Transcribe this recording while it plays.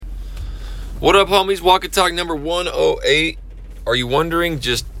What up, homies? Walk and Talk number 108. Are you wondering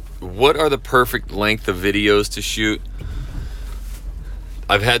just what are the perfect length of videos to shoot?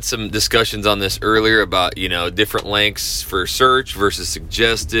 I've had some discussions on this earlier about, different lengths for search versus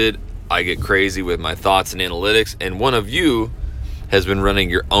suggested. I get crazy with my thoughts and analytics, and one of you has been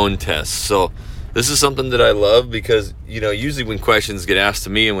running your own tests. So this is something that I love because, usually when questions get asked to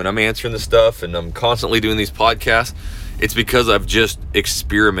me and when I'm answering the stuff and I'm constantly doing these podcasts, it's because I've just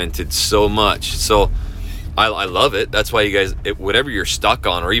experimented so much. So I love it. That's why you guys, whatever you're stuck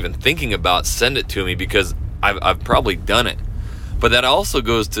on or even thinking about, send it to me because I've probably done it. But that also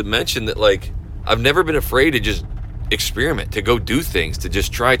goes to mention that, I've never been afraid to just experiment, to go do things, to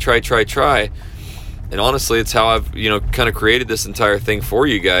just try. And honestly, it's how I've, kind of created this entire thing for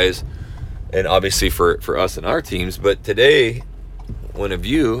you guys and obviously for us and our teams. But today, one of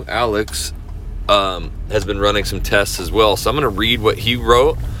you, Alex, has been running some tests as well. So I'm going to read what he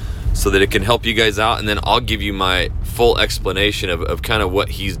wrote so that it can help you guys out. And then I'll give you my full explanation of kind of what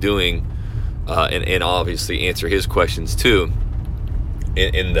he's doing and obviously answer his questions too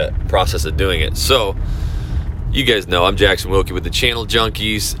in the process of doing it. So you guys know I'm Jackson Wilkie with the Channel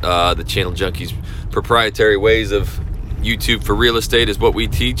Junkies. The Channel Junkies proprietary ways of YouTube for real estate is what we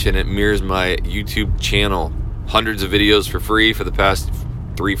teach, and it mirrors my YouTube channel. Hundreds of videos for free for the past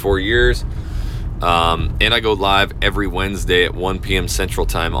 3-4 years. And I go live every Wednesday at 1 p.m. Central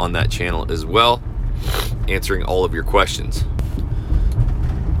Time on that channel as well, answering all of your questions.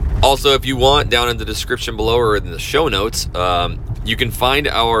 Also, if you want, down in the description below or in the show notes, you can find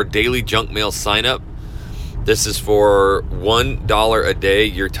our daily junk mail sign up. This is for $1 a day,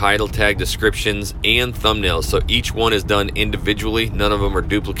 your title tag, descriptions, and thumbnails. So each one is done individually. None of them are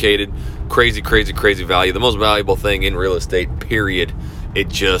duplicated. Crazy value. The most valuable thing in real estate, period. It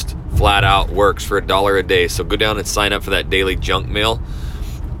just flat out works for $1 a day. So go down and sign up for that daily junk mail.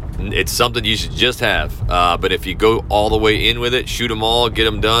 It's something you should just have. But if you go all the way in with it, shoot them all, get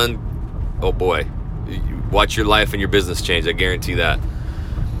them done, oh boy, watch your life and your business change. I guarantee that.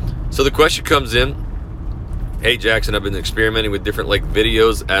 So the question comes in, hey Jackson, I've been experimenting with different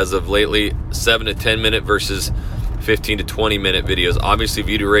videos as of lately, 7 to 10 minute versus 15 to 20 minute videos. Obviously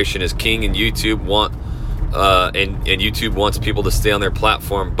view duration is king, and YouTube and YouTube wants people to stay on their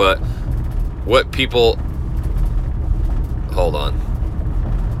platform, but what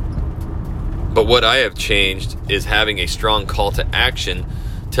I have changed is having a strong call to action,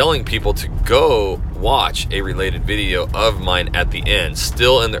 telling people to go watch a related video of mine at the end.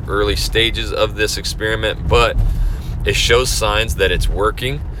 Still in the early stages of this experiment, but it shows signs that it's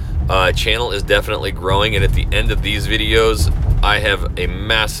working. Channel is definitely growing, and at the end of these videos, I have a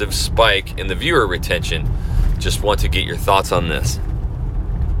massive spike in the viewer retention. Just want to get your thoughts on this.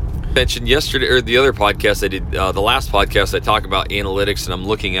 I mentioned yesterday, or the other podcast I did, the last podcast I talked about analytics, and I'm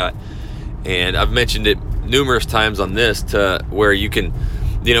looking at, and I've mentioned it numerous times on this, to where you can,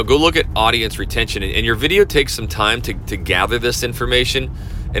 go look at audience retention, and your video takes some time to gather this information.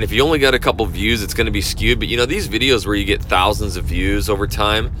 And if you only got a couple views, it's going to be skewed. But these videos where you get thousands of views over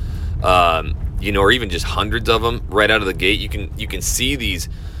time, or even just hundreds of them right out of the gate, you can see these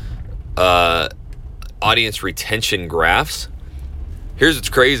audience retention graphs. Here's what's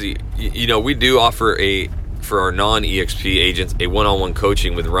crazy. We do offer for our non-EXP agents, a one-on-one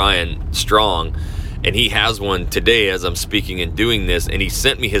coaching with Ryan Strong, and he has one today as I'm speaking and doing this, and he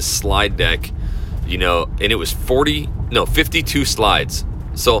sent me his slide deck, and it was 52 slides.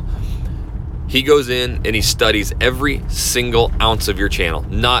 So he goes in and he studies every single ounce of your channel,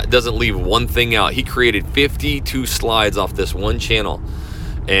 doesn't leave one thing out. He created 52 slides off this one channel,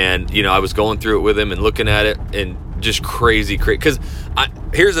 and I was going through it with him and looking at it, and just crazy because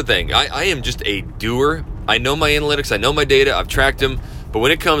here's the thing, I am just a doer. I know my analytics, I know my data, I've tracked them, but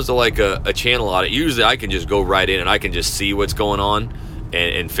when it comes to a channel audit, usually I can just go right in and I can just see what's going on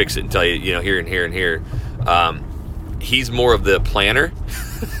and fix it and tell you, here and here and here. He's more of the planner.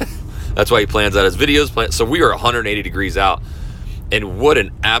 That's why he plans out his videos. So we are 180 degrees out. And what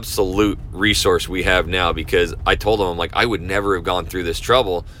an absolute resource we have now, because I told him, I would never have gone through this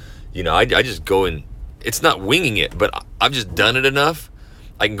trouble. I just go and, it's not winging it, but I've just done it enough.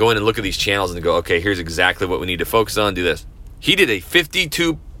 I can go in and look at these channels and go, okay, here's exactly what we need to focus on, do this. He did a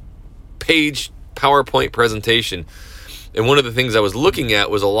 52-page PowerPoint presentation. And one of the things I was looking at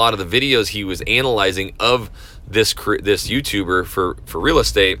was a lot of the videos he was analyzing of this YouTuber for real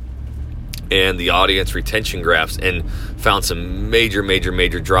estate and the audience retention graphs, and found some major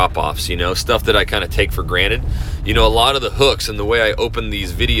drop-offs, stuff that I kind of take for granted. A lot of the hooks and the way I open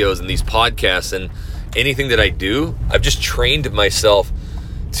these videos and these podcasts and anything that I do, I've just trained myself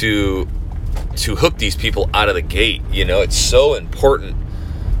to hook these people out of the gate. It's so important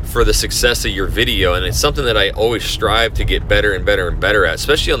for the success of your video. And it's something that I always strive to get better and better and better at,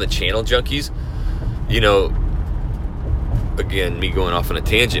 especially on the Channel Junkies. You know, again, me going off on a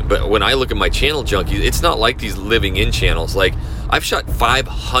tangent, but when I look at my Channel Junkies, it's not like these living in channels. Like, I've shot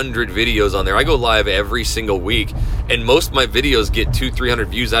 500 videos on there. I go live every single week, and most of my videos get 200-300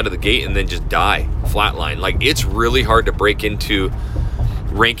 views out of the gate and then just die, flatline. Like, it's really hard to break into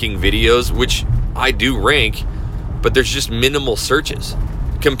ranking videos, which I do rank, but there's just minimal searches.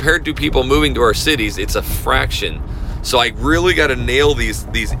 Compared to people moving to our cities, it's a fraction. So I really got to nail these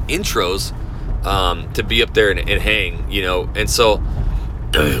intros to be up there and hang, you know. And so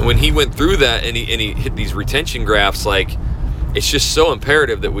when he went through that and he hit these retention graphs, like, it's just so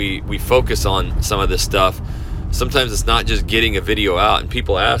imperative that we focus on some of this stuff. Sometimes it's not just getting a video out. And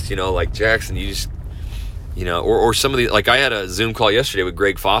people ask, you know, like, Jackson, you just, you know, or some of the, like, I had a Zoom call yesterday with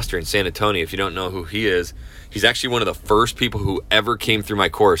Greg Foster in San Antonio. If you don't know who he is, he's actually one of the first people who ever came through my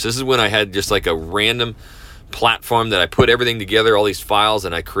course. This is when I had just like a random platform that I put everything together, all these files,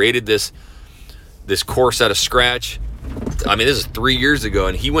 and I created this course out of scratch. I mean, this is 3 years ago,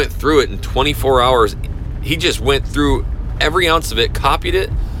 and he went through it in 24 hours. He just went through every ounce of it, copied it.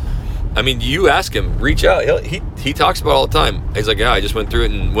 I mean, you ask him, reach out. He talks about it all the time. He's like, yeah, I just went through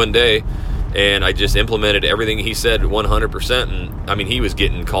it in one day, and I just implemented everything he said 100%. And I mean, he was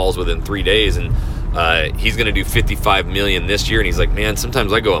getting calls within 3 days, and he's going to do 55 million this year. And he's like, man,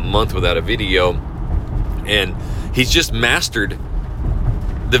 sometimes I go a month without a video. And he's just mastered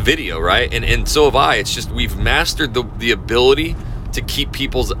the video, right? And so have I. It's just we've mastered the ability to keep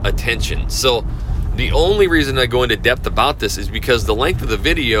people's attention. So the only reason I go into depth about this is because the length of the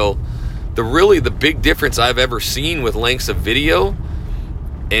video, the big difference I've ever seen with lengths of video,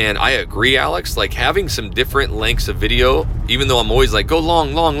 and I agree, Alex, like, having some different lengths of video, even though I'm always like, go long,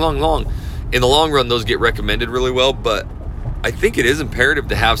 in the long run, those get recommended really well. But I think it is imperative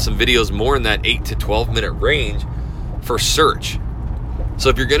to have some videos more in that 8 to 12 minute range for search. So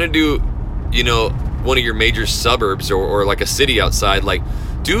if you're going to do, you know, one of your major suburbs or like a city outside, like,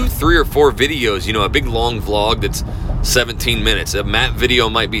 do 3 or 4 videos, you know, a big long vlog that's 17 minutes. A map video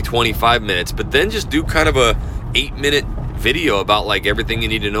might be 25 minutes, but then just do kind of a 8-minute video about like everything you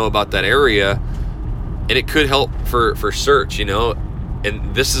need to know about that area. And it could help for search, you know.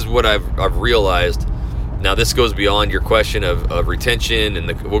 And this is what I've realized. Now, this goes beyond your question of retention,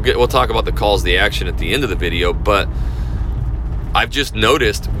 and we'll talk about the calls to action at the end of the video. But I've just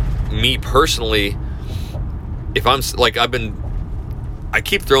noticed, me personally, if I'm like, I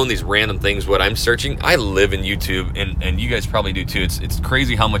keep throwing these random things, what I'm searching. I live in YouTube, and you guys probably do too. It's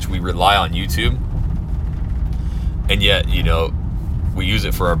crazy how much we rely on YouTube, and yet, you know, we use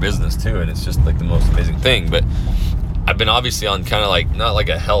it for our business too, and it's just like the most amazing thing. But I've been obviously on kind of like, not like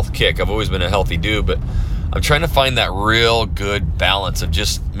a health kick. I've always been a healthy dude, but I'm trying to find that real good balance of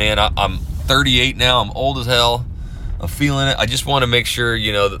just, man, I'm 38 now. I'm old as hell. I'm feeling it. I just want to make sure,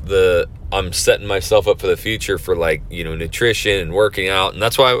 you know, that I'm setting myself up for the future for, like, you know, nutrition and working out. And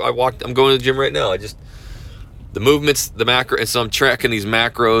that's why I'm going to the gym right now. The movements, the macro, and so I'm tracking these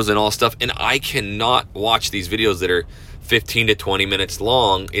macros and all stuff. And I cannot watch these videos that are 15 to 20 minutes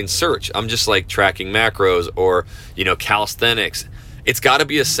long in search. I'm just like tracking macros or, you know, calisthenics. It's got to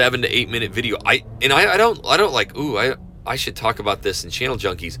be a 7 to 8 minute video. I don't like, I should talk about this in Channel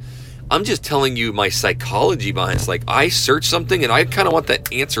Junkies. I'm just telling you my psychology behind it. It's like, I search something and I kind of want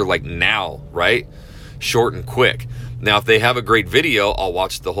that answer like now, right? Short and quick. Now, if they have a great video, I'll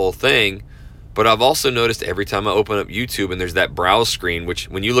watch the whole thing. But I've also noticed every time I open up YouTube and there's that browse screen, which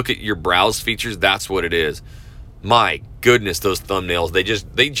when you look at your browse features, that's what it is. My goodness, those thumbnails,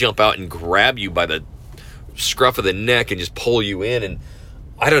 they jump out and grab you by the scruff of the neck and just pull you in. And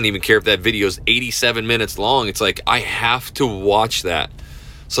I don't even care if that video is 87 minutes long. It's like, I have to watch that.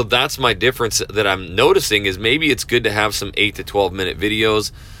 So that's my difference that I'm noticing, is maybe it's good to have some 8 to 12 minute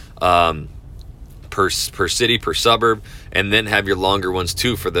videos per city, per suburb, and then have your longer ones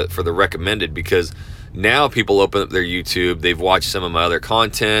too for the recommended, because now people open up their YouTube, they've watched some of my other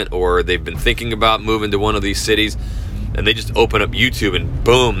content, or they've been thinking about moving to one of these cities, and they just open up YouTube and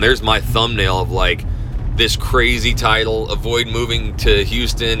boom, there's my thumbnail of like this crazy title, avoid moving to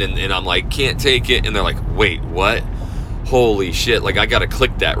Houston, and I'm like, can't take it, and they're like, wait, what? Holy shit, like, I gotta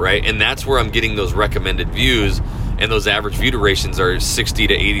click that, right? And that's where I'm getting those recommended views, and those average view durations are 60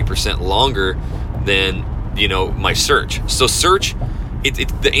 to 80% longer than, you know, my search. So search, the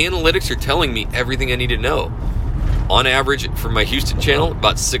analytics are telling me everything I need to know. On average, for my Houston channel,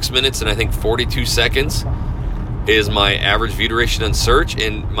 about 6 minutes and I think 42 seconds is my average view duration on search,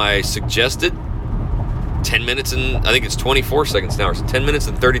 and my suggested 10 minutes and I think it's 24 seconds now, or so 10 minutes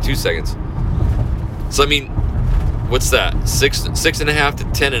and 32 seconds. So, I mean, what's that? 6.5 to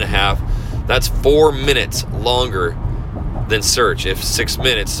 10.5. That's 4 minutes longer than search. If 6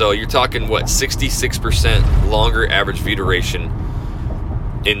 minutes, so you're talking what, 66% longer average view duration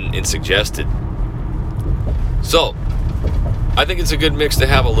in suggested. So I think it's a good mix to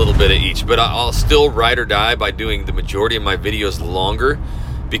have a little bit of each, but I'll still ride or die by doing the majority of my videos longer,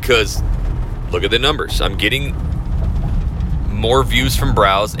 because look at the numbers. I'm getting more views from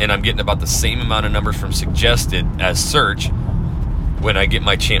browse, and I'm getting about the same amount of numbers from suggested as search when I get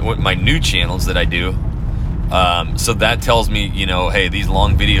my new channels that I do. So that tells me, you know, hey, these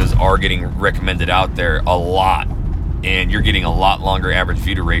long videos are getting recommended out there a lot, and you're getting a lot longer average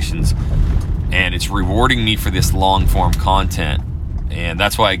view durations, and it's rewarding me for this long form content. And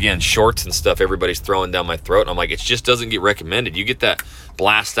that's why, again, shorts and stuff, everybody's throwing down my throat. I'm like, it just doesn't get recommended. You get that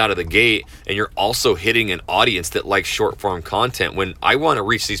blast out of the gate, and you're also hitting an audience that likes short form content. When I want to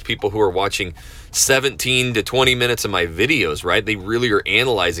reach these people who are watching 17 to 20 minutes of my videos, right? They really are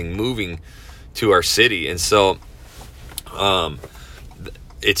analyzing moving to our city. And so I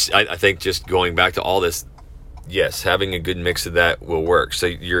think just going back to all this, yes, having a good mix of that will work. So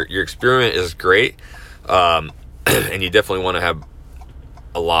your experiment is great, and you definitely want to have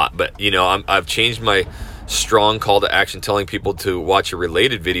a lot. But you know, I've changed my strong call to action, telling people to watch a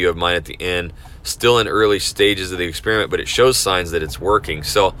related video of mine at the end. Still in early stages of the experiment, but it shows signs that it's working.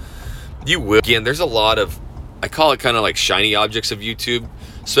 So you will, again, there's a lot of, I call it kind of like shiny objects of YouTube,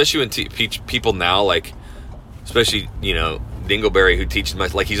 especially when people now, like, especially, you know, Dingleberry, who teaches my,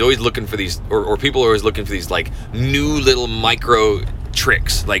 like, he's always looking for these, or people are always looking for these like new little micro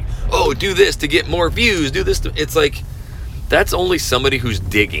tricks, like, oh, do this to get more views, do this it's like, that's only somebody who's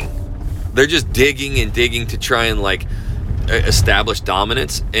digging. They're just digging and digging to try and like establish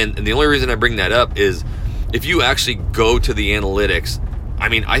dominance. And the only reason I bring that up is if you actually go to the analytics, I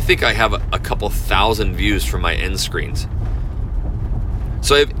mean, I think I have a couple thousand views from my end screens.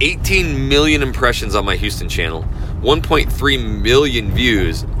 So I have 18 million impressions on my Houston channel, 1.3 million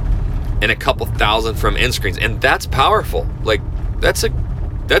views, and a couple thousand from end screens. And that's powerful. Like, that's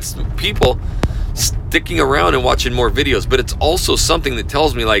people sticking around and watching more videos. But it's also something that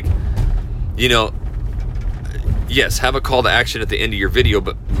tells me, like, you know, yes, have a call to action at the end of your video,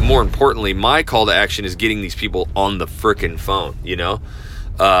 but more importantly, my call to action is getting these people on the frickin' phone, you know?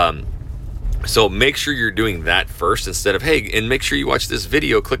 So make sure you're doing that first instead of, hey, and make sure you watch this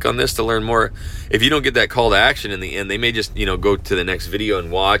video, click on this to learn more. If you don't get that call to action in the end, they may just, you know, go to the next video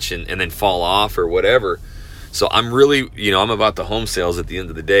and watch and then fall off or whatever. So I'm really, you know, I'm about the home sales at the end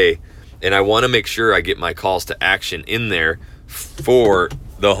of the day, and I want to make sure I get my calls to action in there for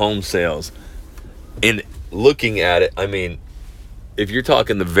the home sales. And looking at it, I mean, if you're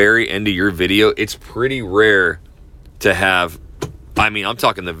talking the very end of your video, it's pretty rare to have, I mean, I'm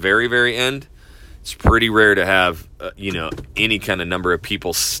talking the very, very end. It's pretty rare to have, you know, any kind of number of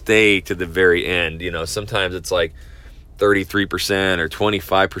people stay to the very end. You know, sometimes it's like 33% or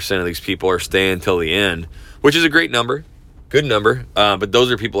 25% of these people are staying till the end, which is a great number, good number. But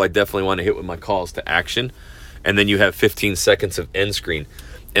those are people I definitely want to hit with my calls to action. And then you have 15 seconds of end screen.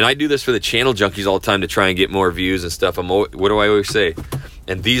 And I do this for the channel junkies all the time to try and get more views and stuff. What do I always say?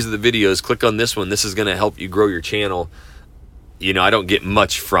 And these are the videos. Click on this one. This is going to help you grow your channel. You know, I don't get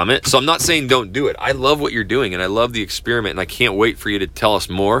much from it. So I'm not saying don't do it. I love what you're doing, and I love the experiment, and I can't wait for you to tell us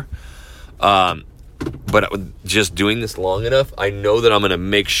more. But just doing this long enough, I know that I'm going to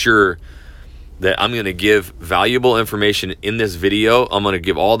make sure that I'm going to give valuable information in this video. I'm going to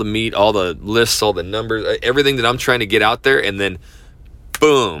give all the meat, all the lists, all the numbers, everything that I'm trying to get out there, and then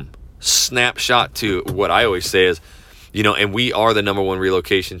boom, snapshot to what I always say is, you know, and we are the #1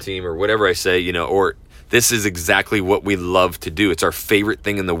 relocation team, or whatever I say, you know, or this is exactly what we love to do. It's our favorite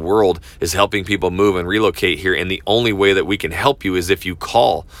thing in the world, is helping people move and relocate here. And the only way that we can help you is if you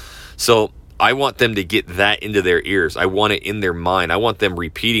call. So I want them to get that into their ears. I want it in their mind. I want them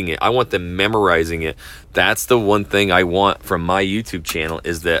repeating it. I want them memorizing it. That's the one thing I want from my YouTube channel,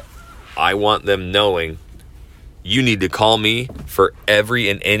 is that I want them knowing, you need to call me for every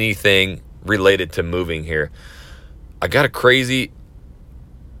and anything related to moving here. I got a crazy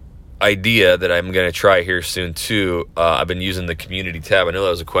idea that I'm going to try here soon too. I've been using the community tab. I know that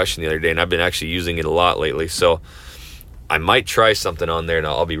was a question the other day, and I've been actually using it a lot lately. So I might try something on there, and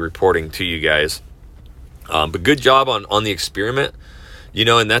I'll be reporting to you guys. But good job on the experiment. You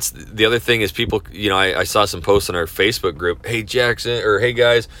know, and that's the other thing is people, you know, I saw some posts on our Facebook group. Hey, Jackson, or hey,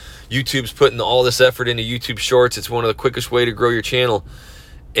 guys, YouTube's putting all this effort into YouTube Shorts. It's one of the quickest way to grow your channel.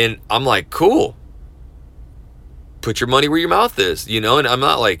 And I'm like, cool. Put your money where your mouth is, you know, and I'm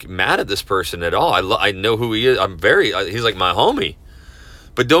not like mad at this person at all. I know who he is. He's like my homie.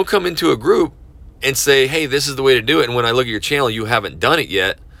 But don't come into a group and say, hey, this is the way to do it. And when I look at your channel, you haven't done it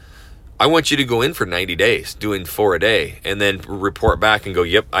yet. I want you to go in for 90 days doing 4 a day and then report back and go,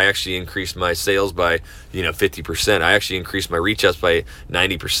 yep, I actually increased my sales by, 50%. I actually increased my reach outs by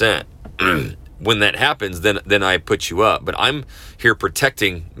 90%. When that happens, then I put you up. But I'm here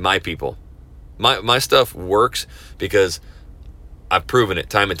protecting my people. My stuff works because I've proven it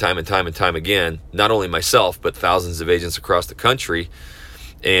time and time and time and time again, not only myself, but thousands of agents across the country.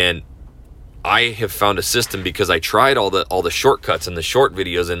 And I have found a system because I tried all the shortcuts and the short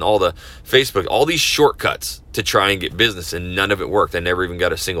videos and all the Facebook, all these shortcuts to try and get business, and none of it worked. I never even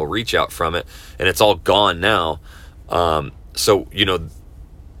got a single reach out from it, and it's all gone now. So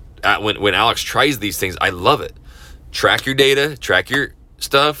when Alex tries these things, I love it. Track your data, track your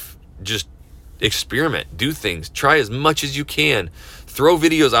stuff, just experiment, do things, try as much as you can. Throw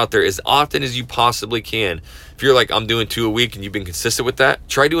videos out there as often as you possibly can. If you're like, I'm doing 2 a week and you've been consistent with that,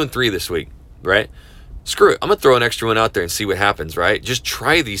 try doing 3 this week. Right? Screw it. I'm going to throw an extra one out there and see what happens, right? Just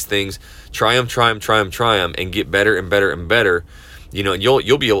try these things. Try them, and get better and better and better. And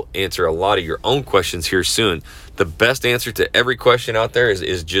you'll be able to answer a lot of your own questions here soon. The best answer to every question out there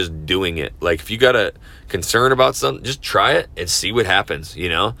is just doing it. Like, if you got a concern about something, just try it and see what happens,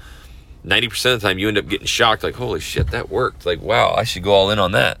 90% of the time you end up getting shocked, like, holy shit, that worked. Like, wow, I should go all in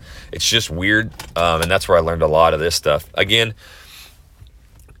on that. It's just weird. And that's where I learned a lot of this stuff. Again,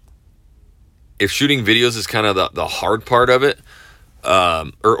 if shooting videos is kind of the hard part of it,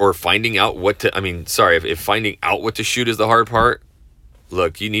 or finding out if finding out what to shoot is the hard part,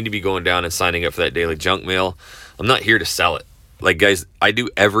 look, you need to be going down and signing up for that daily junk mail. I'm not here to sell it. Like, guys, I do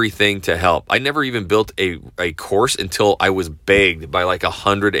everything to help. I never even built a course until I was begged by like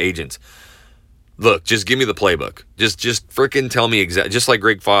 100 agents. Look, just give me the playbook. Just freaking tell me exactly, just like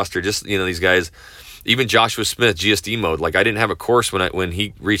Greg Foster, just, these guys. Even Joshua Smith, GSD mode. Like, I didn't have a course when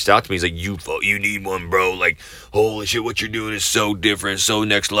he reached out to me. He's like, you need one, bro. Like, holy shit, what you're doing is so different, so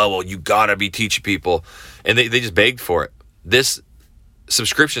next level. You gotta be teaching people. And they just begged for it. This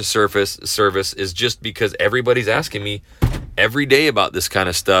subscription service is just because everybody's asking me every day about this kind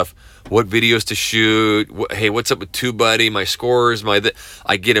of stuff. What videos to shoot? Hey, what's up with TubeBuddy? My scores,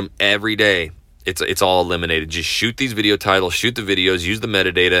 I get them every day. It's all eliminated. Just shoot these video titles, shoot the videos, use the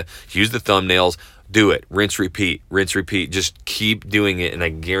metadata, use the thumbnails. Do it. Rinse, repeat. Just keep doing it, and I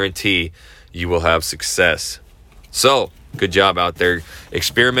guarantee you will have success. So, good job out there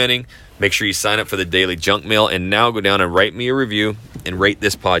experimenting. Make sure you sign up for the daily junk mail, and now go down and write me a review and rate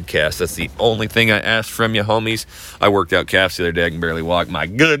this podcast. That's the only thing I asked from you, homies. I worked out calves the other day. I can barely walk. My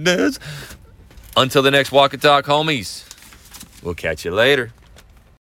goodness. Until the next walk and talk, homies. We'll catch you later.